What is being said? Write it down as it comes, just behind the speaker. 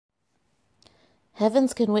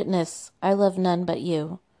Heavens can witness, I love none but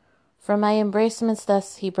you. From my embracements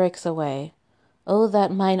thus he breaks away. Oh,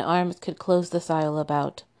 that mine arms could close this isle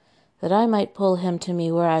about, that I might pull him to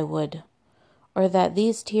me where I would, or that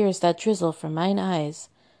these tears that drizzle from mine eyes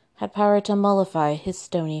had power to mollify his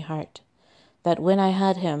stony heart, that when I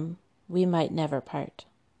had him we might never part.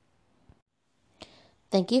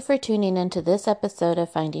 Thank you for tuning into this episode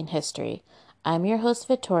of Finding History. I'm your host,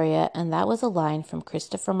 Victoria, and that was a line from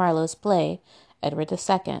Christopher Marlowe's play, Edward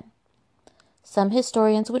II. Some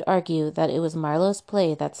historians would argue that it was Marlowe's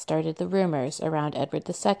play that started the rumors around Edward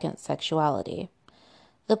II's sexuality.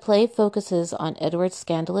 The play focuses on Edward's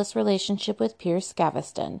scandalous relationship with Piers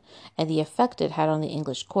Gaveston and the effect it had on the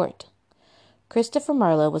English court. Christopher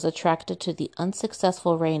Marlowe was attracted to the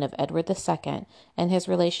unsuccessful reign of Edward II and his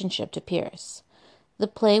relationship to Piers. The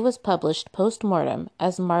play was published post-mortem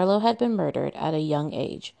as Marlowe had been murdered at a young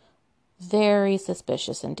age. Very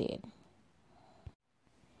suspicious indeed.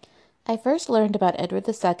 I first learned about Edward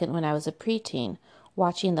II when I was a preteen,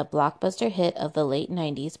 watching the blockbuster hit of the late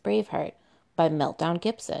 90s Braveheart by Meltdown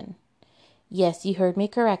Gibson. Yes, you heard me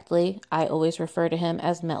correctly. I always refer to him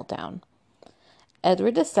as Meltdown.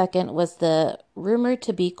 Edward II was the rumored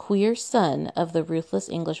to be queer son of the ruthless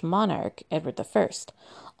English monarch Edward I,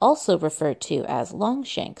 also referred to as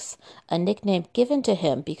Longshanks, a nickname given to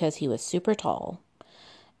him because he was super tall.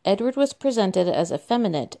 Edward was presented as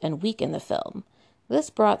effeminate and weak in the film. This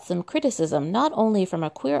brought some criticism not only from a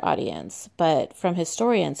queer audience, but from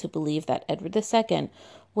historians who believe that Edward II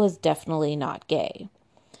was definitely not gay.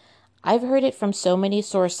 I've heard it from so many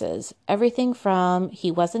sources, everything from he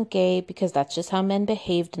wasn't gay because that's just how men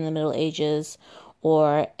behaved in the Middle Ages,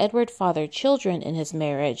 or Edward fathered children in his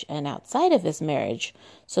marriage and outside of his marriage,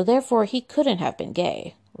 so therefore he couldn't have been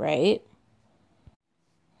gay, right?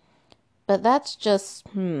 But that's just,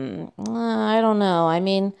 I don't know. I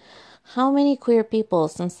mean, how many queer people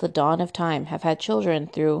since the dawn of time have had children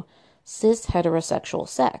through cis heterosexual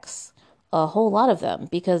sex? A whole lot of them,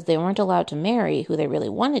 because they weren't allowed to marry who they really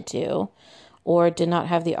wanted to, or did not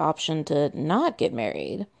have the option to not get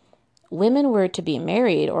married. Women were to be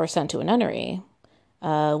married or sent to a nunnery.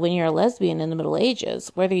 When you're a lesbian in the Middle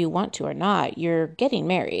Ages, whether you want to or not, you're getting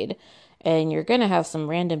married, and you're going to have some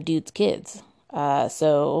random dude's kids.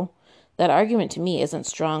 So that argument to me isn't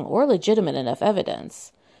strong or legitimate enough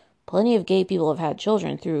evidence. Plenty of gay people have had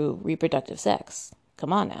children through reproductive sex.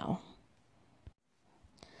 Come on now.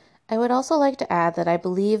 I would also like to add that I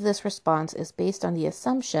believe this response is based on the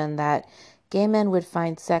assumption that gay men would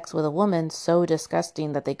find sex with a woman so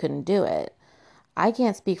disgusting that they couldn't do it. I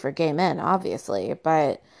can't speak for gay men, obviously,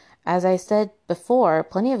 but as I said before,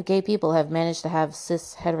 plenty of gay people have managed to have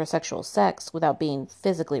cis heterosexual sex without being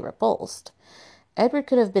physically repulsed. Edward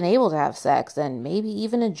could have been able to have sex and maybe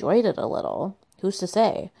even enjoyed it a little. Who's to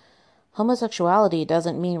say? Homosexuality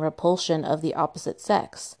doesn't mean repulsion of the opposite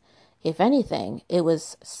sex. If anything, it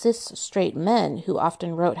was cis straight men who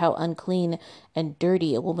often wrote how unclean and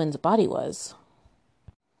dirty a woman's body was.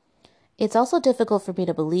 It's also difficult for me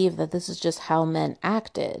to believe that this is just how men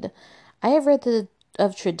acted. I have read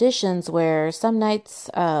of traditions where some knights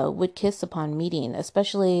would kiss upon meeting,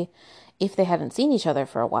 especially if they hadn't seen each other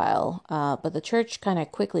for a while. But the church kind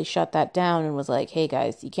of quickly shut that down and was like, hey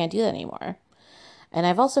guys, you can't do that anymore. And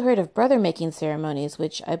I've also heard of brother-making ceremonies,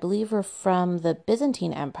 which I believe were from the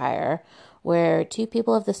Byzantine Empire, where two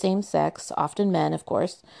people of the same sex, often men, of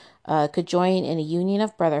course, could join in a union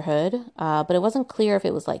of brotherhood, but it wasn't clear if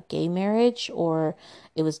it was like gay marriage or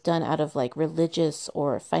it was done out of like religious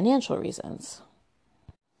or financial reasons.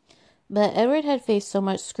 But Edward had faced so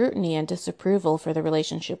much scrutiny and disapproval for the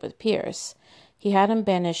relationship with Piers. He had him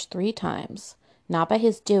banished 3 times. Not by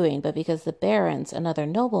his doing, but because the barons and other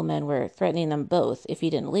noblemen were threatening them both if he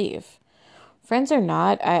didn't leave. Friends or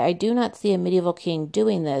not, I do not see a medieval king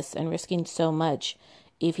doing this and risking so much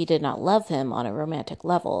if he did not love him on a romantic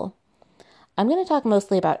level. I'm going to talk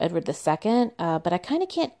mostly about Edward II, but I kind of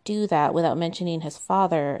can't do that without mentioning his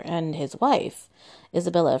father and his wife,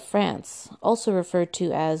 Isabella of France, also referred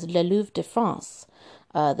to as La Louve de France,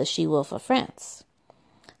 the she-wolf of France.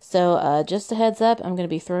 So just a heads up, I'm going to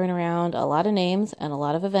be throwing around a lot of names and a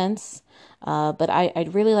lot of events, but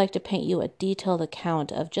I'd really like to paint you a detailed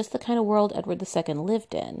account of just the kind of world Edward II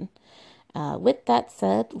lived in. With that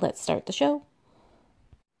said, let's start the show.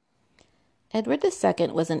 Edward II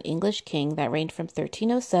was an English king that reigned from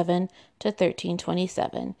 1307 to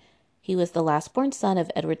 1327. He was the last-born son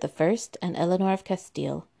of Edward I and Eleanor of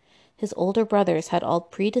Castile. His older brothers had all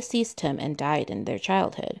predeceased him and died in their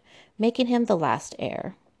childhood, making him the last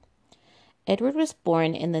heir. Edward was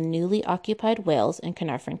born in the newly occupied Wales in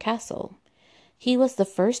Carnarvon Castle. He was the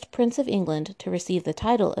first Prince of England to receive the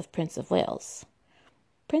title of Prince of Wales.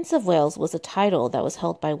 Prince of Wales was a title that was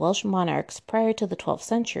held by Welsh monarchs prior to the 12th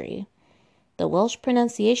century. The Welsh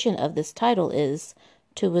pronunciation of this title is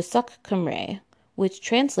Tywysog Cymru, which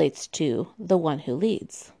translates to the one who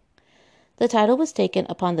leads. The title was taken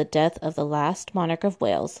upon the death of the last monarch of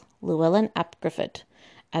Wales, Llewellyn ap Gruffudd,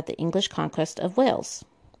 at the English conquest of Wales.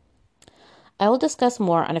 I will discuss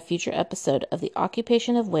more on a future episode of the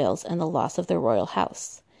occupation of Wales and the loss of the royal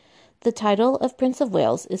house. The title of Prince of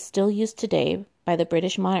Wales is still used today by the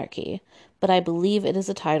British monarchy, but I believe it is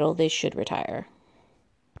a title they should retire.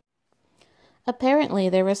 Apparently,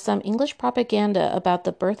 there was some English propaganda about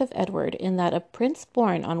the birth of Edward in that a prince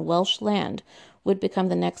born on Welsh land would become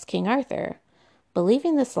the next King Arthur.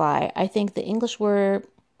 Believing this lie, I think the English were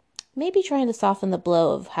maybe trying to soften the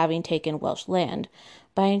blow of having taken Welsh land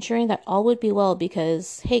by ensuring that all would be well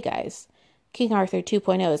because, hey guys, King Arthur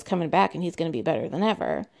 2.0 is coming back and he's going to be better than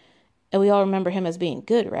ever. And we all remember him as being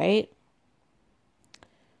good, right?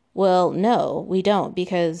 Well, no, we don't,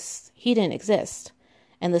 because he didn't exist.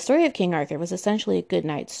 And the story of King Arthur was essentially a good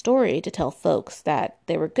night story to tell folks that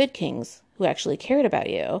there were good kings who actually cared about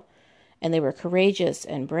you, and they were courageous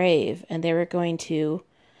and brave, and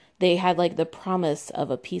they had like the promise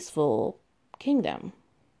of a peaceful kingdom.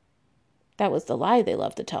 That was the lie they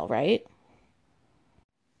loved to tell, right?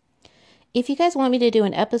 If you guys want me to do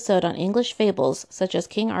an episode on English fables such as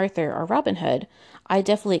King Arthur or Robin Hood, I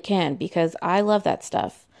definitely can because I love that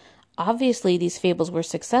stuff. Obviously, these fables were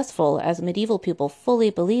successful as medieval people fully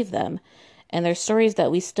believed them, and they're stories that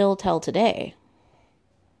we still tell today.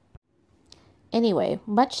 Anyway,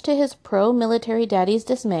 much to his pro-military daddy's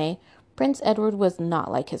dismay, Prince Edward was not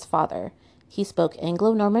like his father. He spoke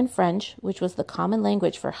Anglo-Norman French, which was the common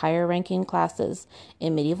language for higher-ranking classes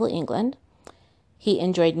in medieval England. He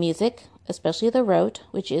enjoyed music, especially the rote,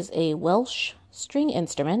 which is a Welsh string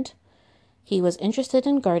instrument. He was interested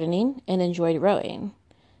in gardening and enjoyed rowing.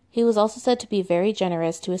 He was also said to be very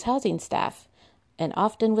generous to his housing staff, and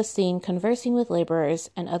often was seen conversing with laborers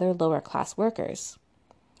and other lower-class workers.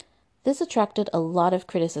 This attracted a lot of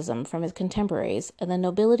criticism from his contemporaries, and the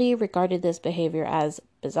nobility regarded this behavior as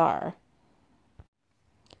bizarre.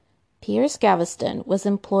 Piers Gaveston was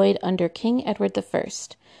employed under King Edward I.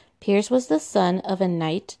 Piers was the son of a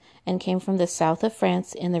knight and came from the south of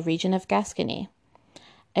France in the region of Gascony.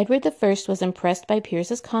 Edward I was impressed by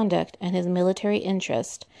Piers's conduct and his military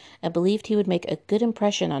interest and believed he would make a good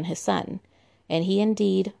impression on his son, and he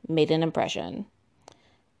indeed made an impression.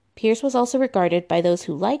 Piers was also regarded by those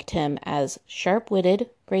who liked him as sharp-witted,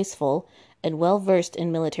 graceful, and well-versed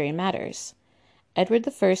in military matters. Edward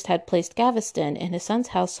I had placed Gaveston in his son's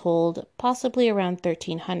household possibly around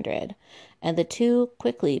 1300, and the two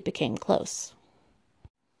quickly became close.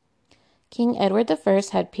 King Edward I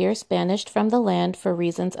had Piers banished from the land for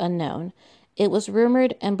reasons unknown. It was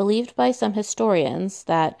rumored and believed by some historians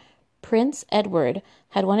that Prince Edward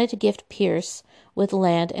had wanted to gift Piers with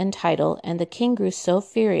land and title, and the king grew so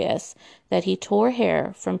furious that he tore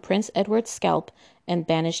hair from Prince Edward's scalp and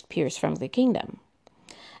banished Piers from the kingdom.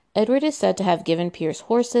 Edward is said to have given Piers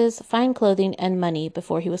horses, fine clothing, and money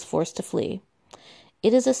before he was forced to flee.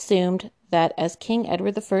 It is assumed that as King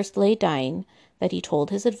Edward I lay dying, that he told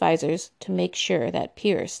his advisors to make sure that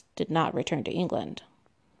Piers did not return to England.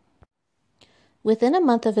 Within a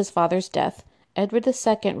month of his father's death, Edward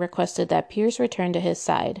II requested that Piers return to his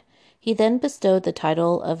side. He then bestowed the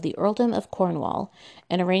title of the Earldom of Cornwall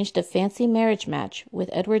and arranged a fancy marriage match with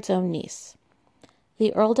Edward's own niece.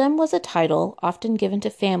 The earldom was a title often given to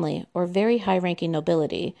family or very high-ranking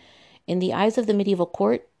nobility. In the eyes of the medieval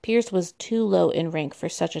court, Piers was too low in rank for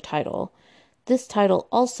such a title. This title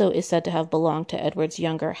also is said to have belonged to Edward's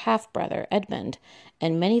younger half-brother, Edmund,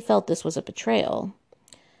 and many felt this was a betrayal.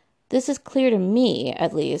 This is clear to me,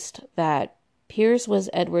 at least, that Piers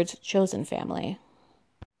was Edward's chosen family.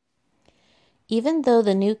 Even though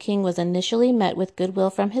the new king was initially met with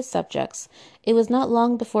goodwill from his subjects, it was not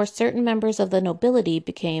long before certain members of the nobility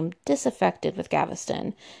became disaffected with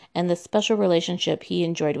Gaveston and the special relationship he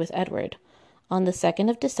enjoyed with Edward. On the 2nd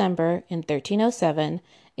of December in 1307,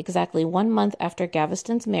 exactly 1 month after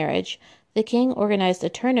Gaveston's marriage, the king organized a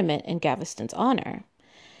tournament in Gaveston's honor.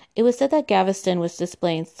 It was said that Gaveston was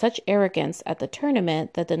displaying such arrogance at the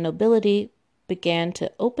tournament that the nobility began to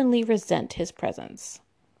openly resent his presence.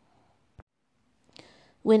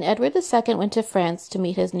 When Edward II went to France to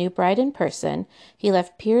meet his new bride in person, he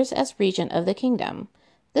left Piers as regent of the kingdom.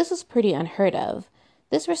 This was pretty unheard of.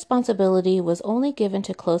 This responsibility was only given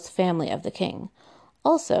to close family of the king.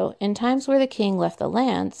 Also, in times where the king left the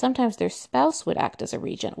land, sometimes their spouse would act as a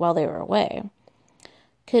regent while they were away.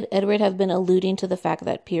 Could Edward have been alluding to the fact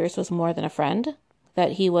that Piers was more than a friend?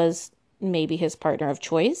 That he was maybe his partner of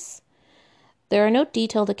choice? There are no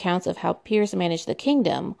detailed accounts of how Piers managed the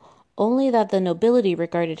kingdom, only that the nobility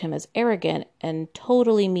regarded him as arrogant and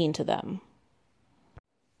totally mean to them.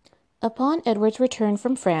 Upon Edward's return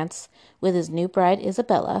from France with his new bride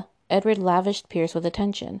Isabella, Edward lavished Piers with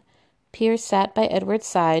attention. Piers sat by Edward's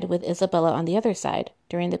side with Isabella on the other side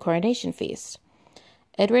during the coronation feast.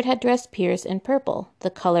 Edward had dressed Piers in purple, the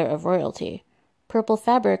color of royalty. Purple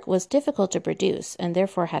fabric was difficult to produce and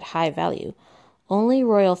therefore had high value. Only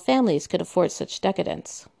royal families could afford such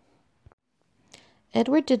decadence.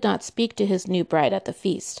 Edward did not speak to his new bride at the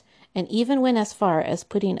feast, and even went as far as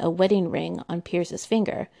putting a wedding ring on Piers's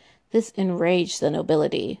finger. This enraged the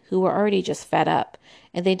nobility, who were already just fed up,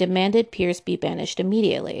 and they demanded Piers be banished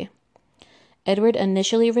immediately. Edward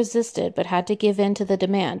initially resisted, but had to give in to the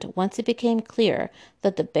demand once it became clear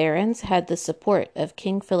that the barons had the support of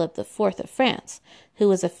King Philip IV of France, who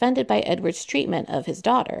was offended by Edward's treatment of his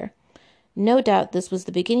daughter. No doubt this was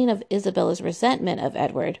the beginning of Isabella's resentment of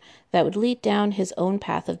Edward that would lead down his own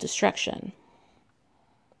path of destruction.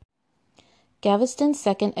 Gaveston's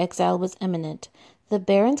second exile was imminent. The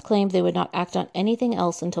barons claimed they would not act on anything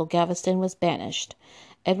else until Gaveston was banished.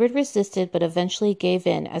 Edward resisted, but eventually gave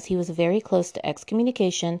in, as he was very close to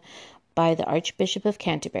excommunication by the Archbishop of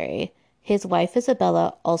Canterbury. His wife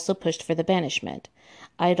Isabella also pushed for the banishment.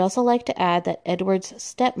 I'd also like to add that Edward's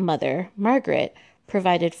stepmother, Margaret,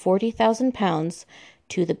 provided £40,000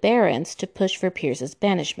 to the barons to push for Piers's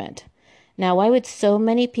banishment. Now, why would so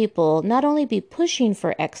many people not only be pushing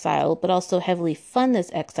for exile, but also heavily fund this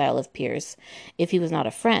exile of Piers if he was not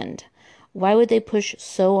a friend? Why would they push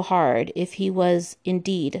so hard if he was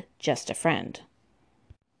indeed just a friend?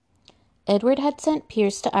 Edward had sent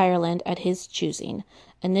Piers to Ireland at his choosing.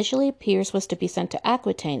 Initially, Piers was to be sent to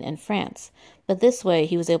Aquitaine in France, but this way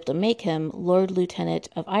he was able to make him Lord Lieutenant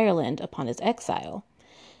of Ireland upon his exile.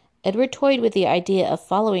 Edward toyed with the idea of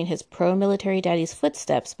following his pro-military daddy's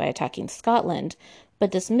footsteps by attacking Scotland,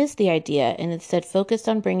 but dismissed the idea and instead focused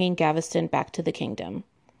on bringing Gaveston back to the kingdom.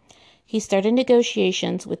 He started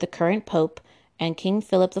negotiations with the current pope and King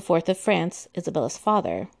Philip IV of France, Isabella's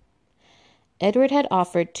father. Edward had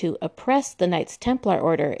offered to oppress the Knights Templar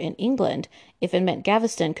order in England if it meant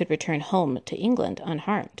Gaveston could return home to England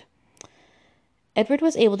unharmed. Edward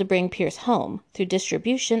was able to bring Piers home through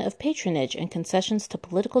distribution of patronage and concessions to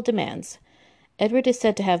political demands. Edward is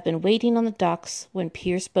said to have been waiting on the docks when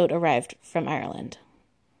Piers' boat arrived from Ireland.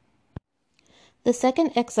 The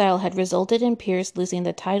second exile had resulted in Piers losing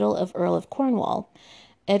the title of Earl of Cornwall.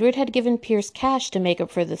 Edward had given Piers cash to make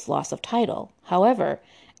up for this loss of title. However,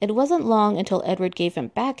 it wasn't long until Edward gave him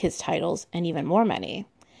back his titles and even more money.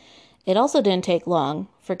 It also didn't take long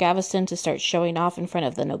for Gaveston to start showing off in front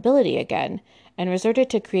of the nobility again, and resorted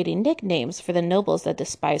to creating nicknames for the nobles that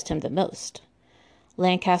despised him the most.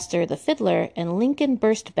 Lancaster the Fiddler and Lincoln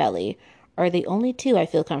Burstbelly are the only two I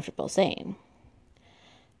feel comfortable saying.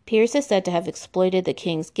 Piers is said to have exploited the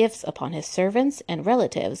king's gifts upon his servants and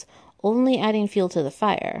relatives, only adding fuel to the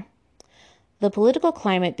fire. The political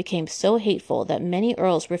climate became so hateful that many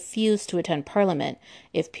earls refused to attend Parliament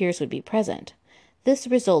if Piers would be present. This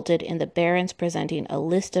resulted in the barons presenting a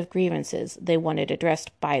list of grievances they wanted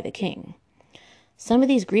addressed by the king. Some of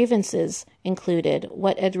these grievances included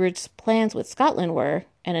what Edward's plans with Scotland were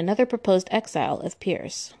and another proposed exile of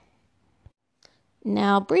Piers.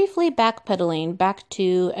 Now, briefly backpedaling back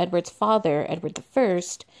to Edward's father, Edward I,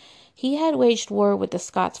 he had waged war with the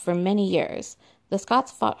Scots for many years. The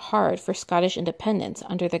Scots fought hard for Scottish independence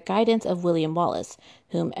under the guidance of William Wallace,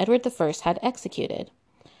 whom Edward I had executed.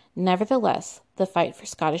 Nevertheless, the fight for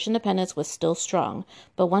Scottish independence was still strong,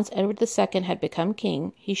 but once Edward II had become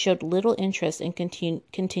king, he showed little interest in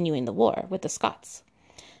continuing the war with the Scots.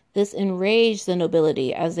 This enraged the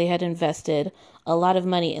nobility as they had invested a lot of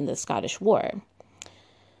money in the Scottish war.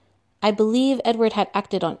 I believe Edward had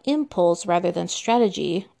acted on impulse rather than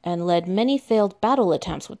strategy and led many failed battle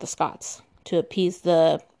attempts with the Scots to appease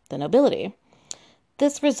the nobility.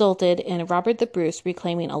 This resulted in Robert the Bruce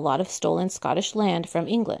reclaiming a lot of stolen Scottish land from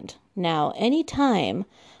England. Now, any time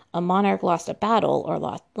a monarch lost a battle or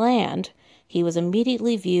lost land, he was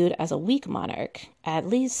immediately viewed as a weak monarch, at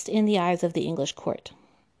least in the eyes of the English court.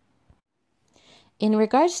 In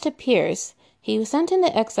regards to Piers, he was sent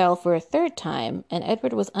into exile for a third time, and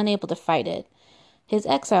Edward was unable to fight it. His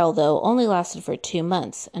exile, though, only lasted for 2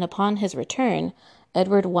 months, and upon his return,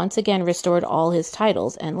 Edward once again restored all his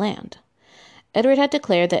titles and land. Edward had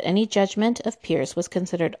declared that any judgment of Piers was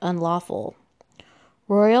considered unlawful.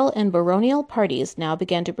 Royal and baronial parties now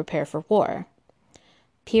began to prepare for war.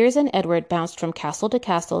 Piers and Edward bounced from castle to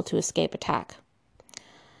castle to escape attack.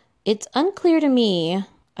 It's unclear to me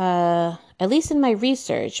at least in my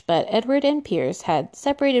research, but Edward and Piers had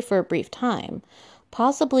separated for a brief time,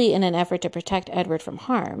 possibly in an effort to protect Edward from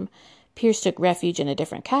harm. Piers took refuge in a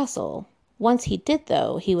different castle. Once he did,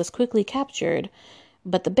 though, he was quickly captured,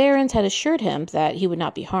 but the barons had assured him that he would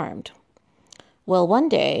not be harmed. Well, one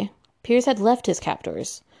day, Piers had left his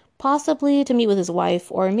captors, possibly to meet with his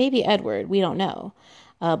wife or maybe Edward, we don't know.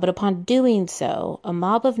 But upon doing so, a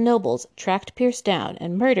mob of nobles tracked Piers down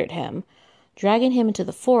and murdered him, dragging him into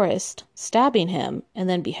the forest, stabbing him, and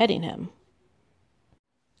then beheading him.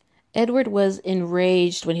 Edward was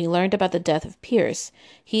enraged when he learned about the death of Piers.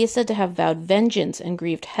 He is said to have vowed vengeance and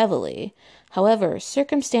grieved heavily. However,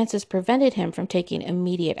 circumstances prevented him from taking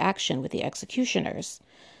immediate action with the executioners.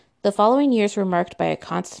 The following years were marked by a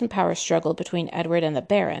constant power struggle between Edward and the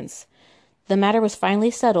barons. The matter was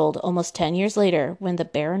finally settled almost 10 years later when the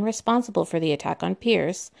baron responsible for the attack on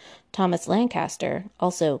Piers, Thomas Lancaster,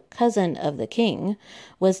 also cousin of the king,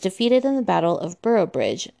 was defeated in the Battle of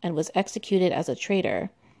Boroughbridge and was executed as a traitor.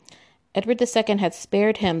 Edward II had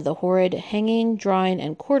spared him the horrid hanging, drawing,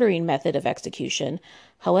 and quartering method of execution.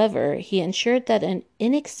 However, he ensured that an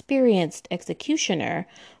inexperienced executioner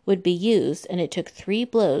would be used, and it took 3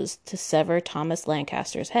 blows to sever Thomas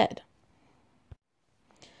Lancaster's head.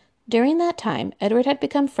 During that time, Edward had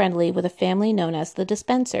become friendly with a family known as the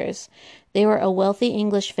Despensers. They were a wealthy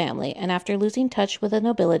English family, and after losing touch with the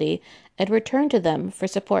nobility, Edward turned to them for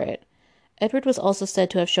support. Edward was also said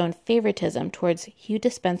to have shown favoritism towards Hugh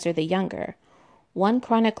Despenser the Younger. One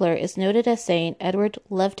chronicler is noted as saying Edward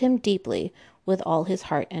loved him deeply with all his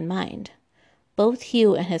heart and mind. Both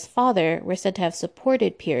Hugh and his father were said to have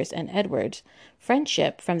supported Piers and Edward's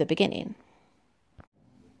friendship from the beginning.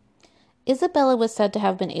 Isabella was said to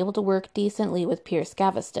have been able to work decently with Piers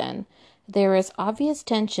Gaveston. There was obvious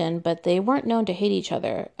tension, but they weren't known to hate each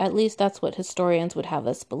other. At least that's what historians would have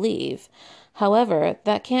us believe. However,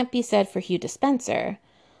 that can't be said for Hugh Despenser.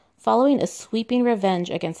 Following a sweeping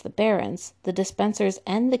revenge against the barons, the Despensers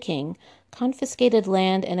and the king confiscated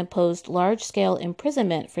land and imposed large-scale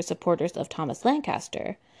imprisonment for supporters of Thomas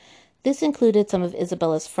Lancaster. This included some of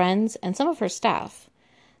Isabella's friends and some of her staff.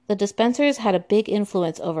 The Despensers had a big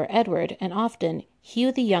influence over Edward, and often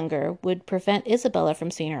Hugh the Younger would prevent Isabella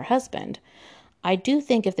from seeing her husband. I do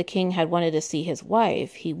think if the king had wanted to see his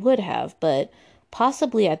wife, he would have, but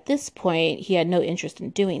possibly at this point he had no interest in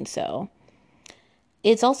doing so.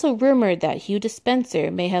 It's also rumored that Hugh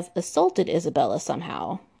Despenser may have assaulted Isabella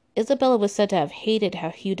somehow. Isabella was said to have hated how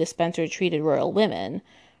Hugh Despenser treated royal women.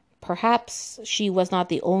 Perhaps she was not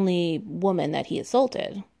the only woman that he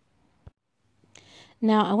assaulted.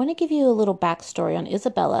 Now, I want to give you a little backstory on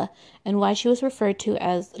Isabella and why she was referred to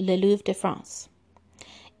as Le Louvre de France.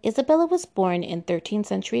 Isabella was born in 13th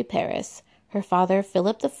century Paris. Her father,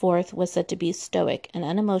 Philip IV, was said to be stoic and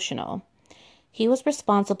unemotional. He was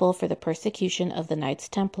responsible for the persecution of the Knights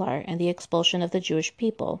Templar and the expulsion of the Jewish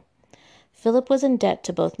people. Philip was in debt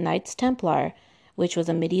to both Knights Templar, which was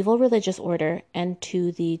a medieval religious order, and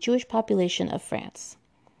to the Jewish population of France.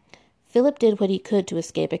 Philip did what he could to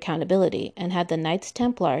escape accountability and had the Knights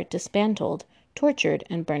Templar dismantled, tortured,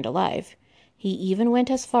 and burned alive. He even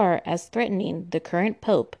went as far as threatening the current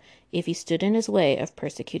pope if he stood in his way of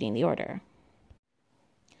persecuting the order.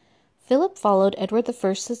 Philip followed Edward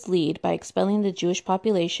I's lead by expelling the Jewish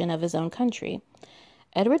population of his own country.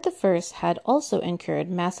 Edward I had also incurred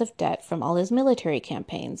massive debt from all his military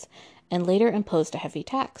campaigns and later imposed a heavy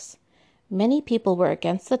tax. Many people were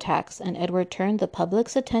against the tax, and Edward turned the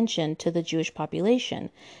public's attention to the Jewish population,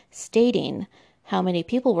 stating how many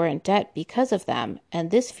people were in debt because of them, and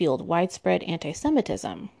this fueled widespread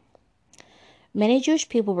anti-Semitism. Many Jewish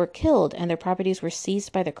people were killed and their properties were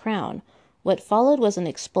seized by the crown. What followed was an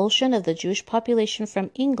expulsion of the Jewish population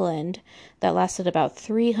from England that lasted about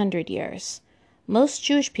 300 years. Most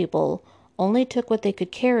Jewish people only took what they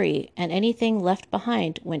could carry, and anything left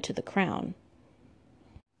behind went to the crown.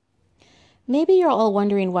 Maybe you're all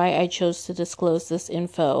wondering why I chose to disclose this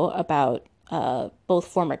info about both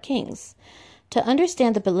former kings. To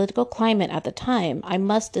understand the political climate at the time, I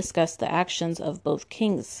must discuss the actions of both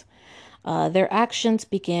kings. Their actions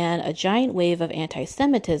began a giant wave of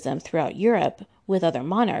anti-Semitism throughout Europe, with other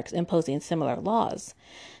monarchs imposing similar laws.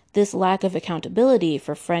 This lack of accountability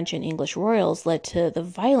for French and English royals led to the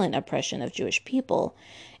violent oppression of Jewish people.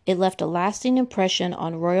 It left a lasting impression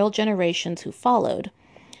on royal generations who followed.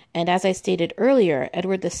 And as I stated earlier,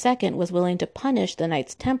 Edward II was willing to punish the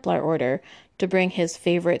Knights Templar order to bring his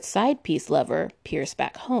favorite side-piece lover, Piers,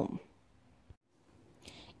 back home.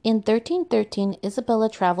 In 1313, Isabella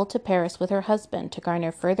traveled to Paris with her husband to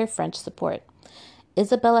garner further French support.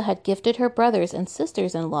 Isabella had gifted her brothers and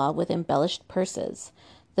sisters-in-law with embellished purses.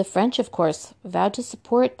 The French, of course, vowed to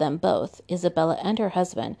support them both, Isabella and her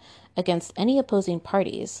husband, against any opposing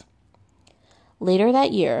parties. Later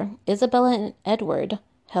that year, Isabella and Edward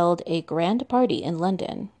held a grand party in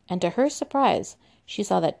London, and to her surprise, she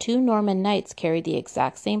saw that two Norman knights carried the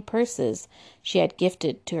exact same purses she had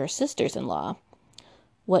gifted to her sisters-in-law.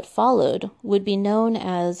 What followed would be known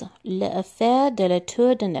as l'affaire de la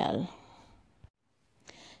Tour de Nesle.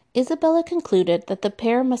 Isabella concluded that the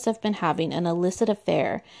pair must have been having an illicit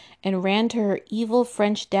affair and ran to her evil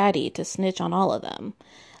French daddy to snitch on all of them.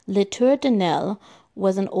 Le Tour de Nesle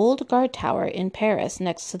was an old guard tower in Paris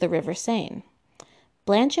next to the River Seine.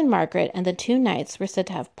 Blanche and Margaret and the two knights were said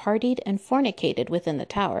to have partied and fornicated within the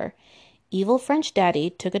tower. Evil French daddy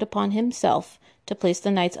took it upon himself to place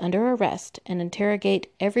the knights under arrest and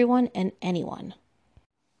interrogate everyone and anyone.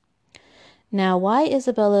 Now, why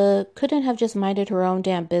Isabella couldn't have just minded her own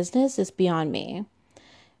damn business is beyond me.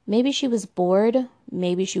 Maybe she was bored,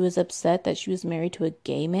 maybe she was upset that she was married to a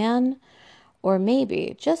gay man, or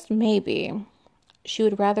maybe, just maybe, she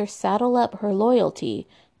would rather saddle up her loyalty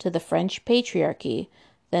to the French patriarchy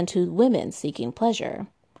than to women seeking pleasure.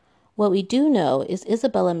 What we do know is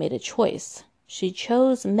Isabella made a choice. She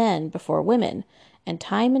chose men before women, and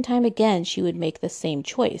time again she would make the same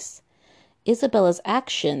choice. Isabella's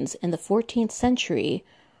actions in the 14th century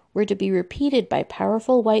were to be repeated by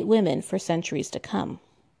powerful white women for centuries to come.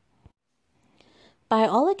 By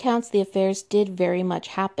all accounts, the affairs did very much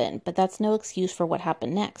happen, but that's no excuse for what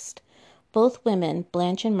happened next. Both women,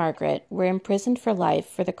 Blanche and Margaret, were imprisoned for life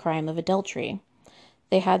for the crime of adultery.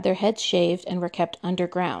 They had their heads shaved and were kept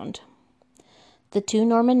underground. The two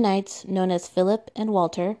Norman knights, known as Philip and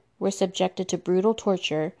Walter, were subjected to brutal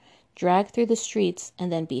torture, dragged through the streets,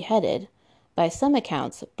 and then beheaded. By some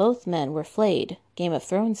accounts, both men were flayed, Game of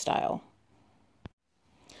Thrones style.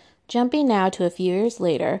 Jumping now to a few years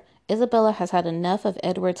later, Isabella has had enough of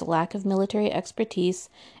Edward's lack of military expertise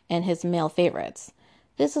and his male favorites.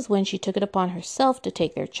 This is when she took it upon herself to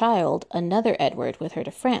take their child, another Edward, with her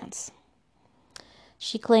to France.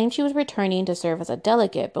 She claimed she was returning to serve as a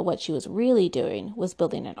delegate, but what she was really doing was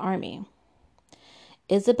building an army.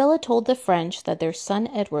 Isabella told the French that their son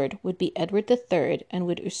Edward would be Edward III and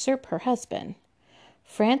would usurp her husband.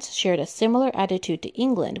 France shared a similar attitude to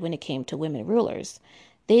England when it came to women rulers.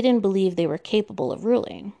 They didn't believe they were capable of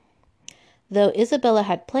ruling. Though Isabella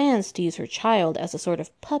had plans to use her child as a sort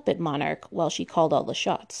of puppet monarch while she called all the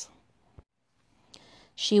shots.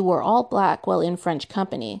 She wore all black while in French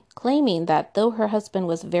company, claiming that though her husband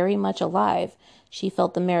was very much alive, she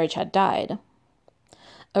felt the marriage had died.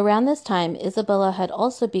 Around this time, Isabella had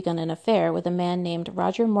also begun an affair with a man named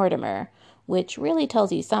Roger Mortimer, which really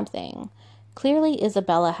tells you something. Clearly,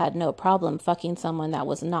 Isabella had no problem fucking someone that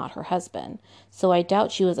was not her husband, so I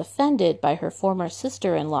doubt she was offended by her former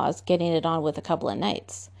sister-in-laws getting it on with a couple of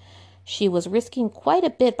knights. She was risking quite a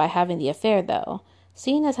bit by having the affair, though,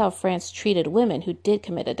 seeing as how France treated women who did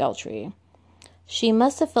commit adultery. She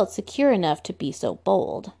must have felt secure enough to be so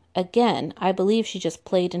bold. Again, I believe she just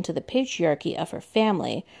played into the patriarchy of her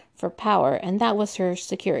family for power, and that was her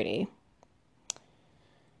security.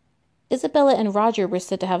 Isabella and Roger were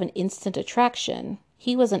said to have an instant attraction.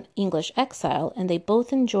 He was an English exile, and they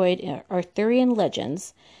both enjoyed Arthurian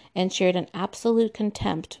legends and shared an absolute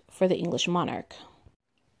contempt for the English monarch.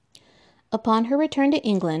 Upon her return to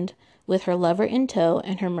England, with her lover in tow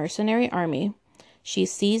and her mercenary army, she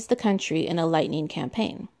seized the country in a lightning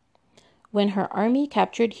campaign. When her army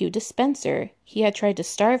captured Hugh Despenser, he had tried to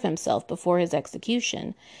starve himself before his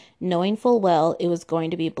execution, knowing full well it was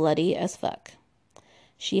going to be bloody as fuck.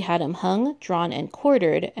 She had him hung, drawn, and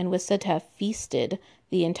quartered, and was said to have feasted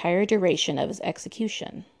the entire duration of his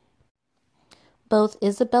execution. Both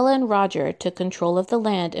Isabella and Roger took control of the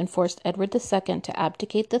land and forced Edward II to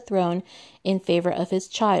abdicate the throne in favor of his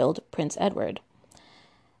child, Prince Edward.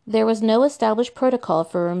 There was no established protocol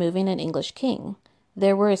for removing an English king.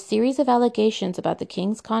 There were a series of allegations about the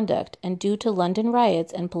king's conduct, and due to London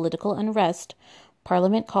riots and political unrest,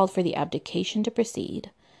 Parliament called for the abdication to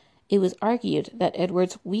proceed. It was argued that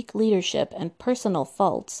Edward's weak leadership and personal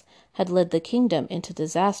faults had led the kingdom into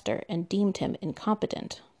disaster and deemed him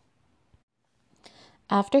incompetent.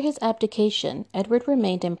 After his abdication, Edward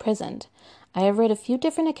remained imprisoned. I have read a few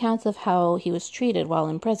different accounts of how he was treated while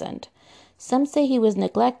imprisoned. Some say he was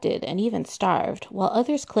neglected and even starved, while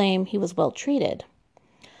others claim he was well treated.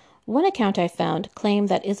 One account I found claimed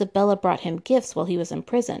that Isabella brought him gifts while he was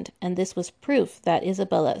imprisoned, and this was proof that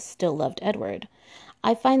Isabella still loved Edward.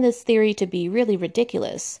 I find this theory to be really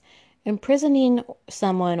ridiculous. Imprisoning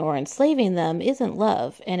someone or enslaving them isn't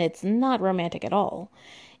love, and it's not romantic at all.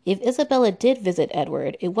 If Isabella did visit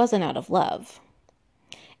Edward, it wasn't out of love.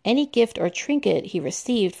 Any gift or trinket he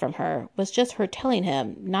received from her was just her telling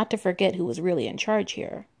him not to forget who was really in charge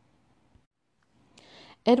here.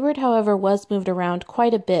 Edward, however, was moved around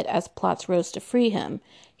quite a bit as plots rose to free him.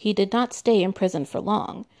 He did not stay in prison for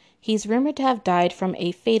long. He's rumored to have died from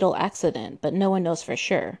a fatal accident, but no one knows for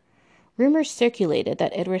sure. Rumors circulated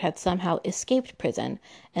that Edward had somehow escaped prison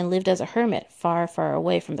and lived as a hermit far, far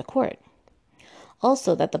away from the court.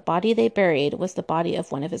 Also, that the body they buried was the body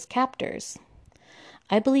of one of his captors.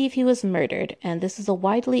 I believe he was murdered, and this is a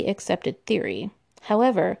widely accepted theory.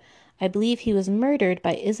 However, I believe he was murdered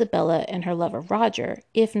by Isabella and her lover Roger,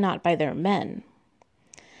 if not by their men.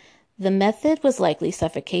 The method was likely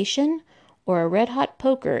suffocation or a red-hot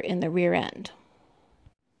poker in the rear end.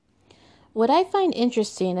 What I find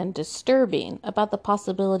interesting and disturbing about the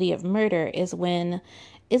possibility of murder is when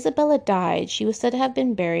Isabella died, she was said to have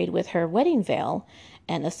been buried with her wedding veil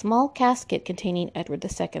and a small casket containing Edward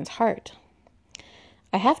II's heart.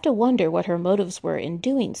 I have to wonder what her motives were in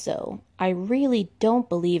doing so. I really don't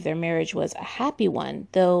believe their marriage was a happy one,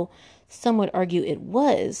 though some would argue it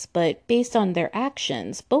was, but based on their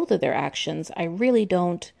actions, both of their actions, I really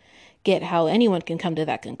don't get how anyone can come to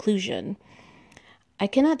that conclusion. I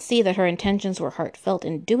cannot see that her intentions were heartfelt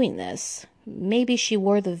in doing this. Maybe she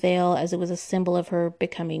wore the veil as it was a symbol of her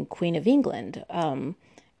becoming Queen of England, and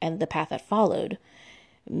the path that followed.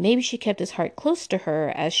 Maybe she kept his heart close to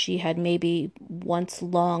her as she had maybe once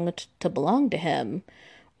longed to belong to him,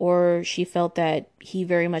 or she felt that he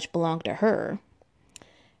very much belonged to her.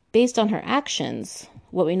 Based on her actions,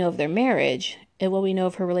 what we know of their marriage, and what we know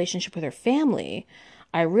of her relationship with her family,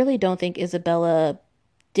 I really don't think Isabella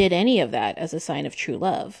did any of that as a sign of true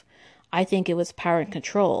love. I think it was power and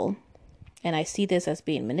control, and I see this as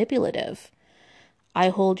being manipulative. I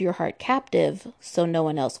hold your heart captive so no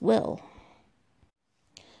one else will.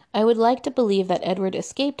 I would like to believe that Edward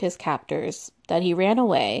escaped his captors, that he ran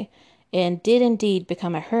away, and did indeed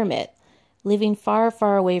become a hermit, living far,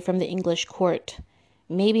 far away from the English court,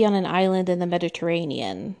 maybe on an island in the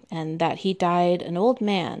Mediterranean, and that he died an old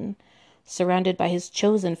man, surrounded by his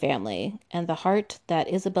chosen family, and the heart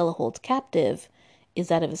that Isabella holds captive is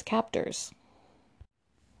that of his captors.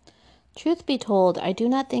 Truth be told, I do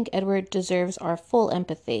not think Edward deserves our full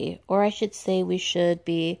empathy, or I should say we should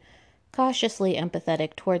be cautiously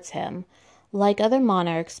empathetic towards him. Like other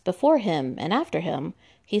monarchs before him and after him,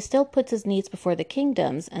 he still puts his needs before the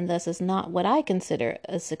kingdom's and thus is not what I consider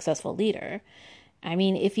a successful leader. I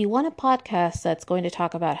mean, if you want a podcast that's going to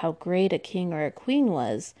talk about how great a king or a queen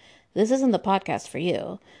was, this isn't the podcast for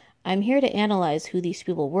you. I'm here to analyze who these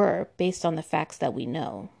people were based on the facts that we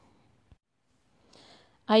know.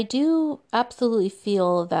 I do absolutely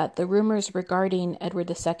feel that the rumors regarding Edward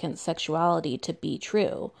II's sexuality to be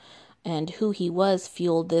true, and who he was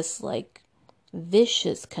fueled this,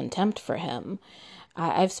 vicious contempt for him.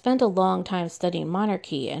 I've spent a long time studying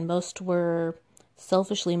monarchy, and most were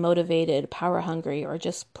selfishly motivated, power-hungry, or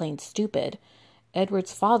just plain stupid.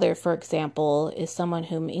 Edward's father, for example, is someone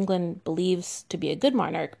whom England believes to be a good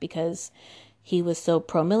monarch because he was so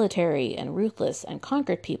pro-military and ruthless and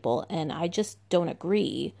conquered people, and I just don't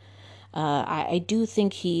agree. I do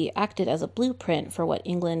think he acted as a blueprint for what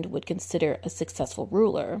England would consider a successful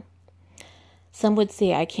ruler. Some would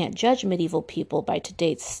say I can't judge medieval people by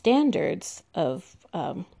today's standards of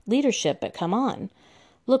leadership, but come on.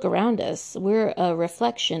 Look around us. We're a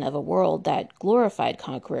reflection of a world that glorified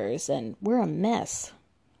conquerors, and we're a mess.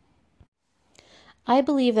 I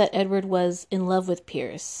believe that Edward was in love with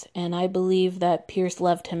Pierce, and I believe that Pierce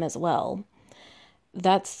loved him as well.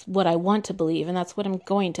 That's what I want to believe, and that's what I'm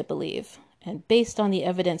going to believe. And based on the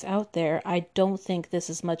evidence out there, I don't think this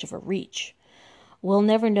is much of a reach. We'll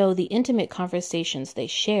never know the intimate conversations they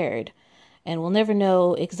shared, and we'll never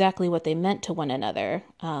know exactly what they meant to one another.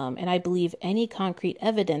 And I believe any concrete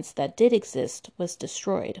evidence that did exist was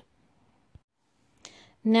destroyed.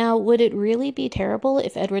 Now, would it really be terrible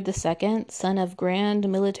if Edward II, son of grand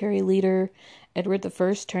military leader Edward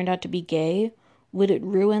I, turned out to be gay? Would it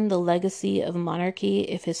ruin the legacy of monarchy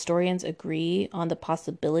if historians agree on the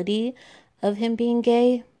possibility of him being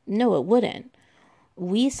gay? No, it wouldn't.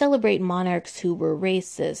 We celebrate monarchs who were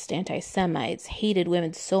racist, anti-Semites, hated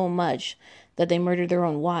women so much that they murdered their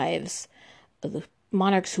own wives, the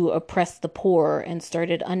monarchs who oppressed the poor and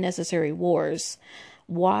started unnecessary wars.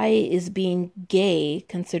 Why is being gay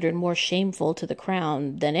considered more shameful to the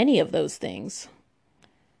crown than any of those things?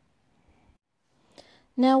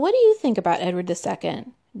 Now, what do you think about Edward II?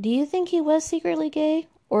 Do you think he was secretly gay?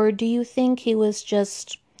 Or do you think he was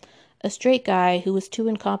just a straight guy who was too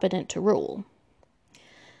incompetent to rule?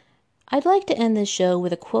 I'd like to end this show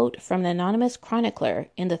with a quote from an anonymous chronicler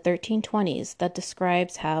in the 1320s that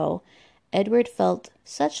describes how Edward felt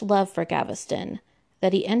such love for Gaveston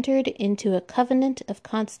that he entered into a covenant of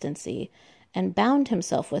constancy and bound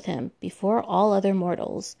himself with him before all other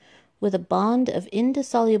mortals, with a bond of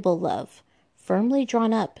indissoluble love, firmly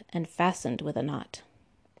drawn up and fastened with a knot.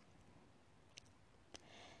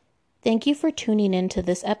 Thank you for tuning in to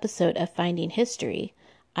this episode of Finding History.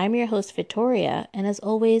 I'm your host, Victoria, and as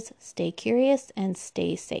always, stay curious and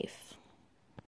stay safe.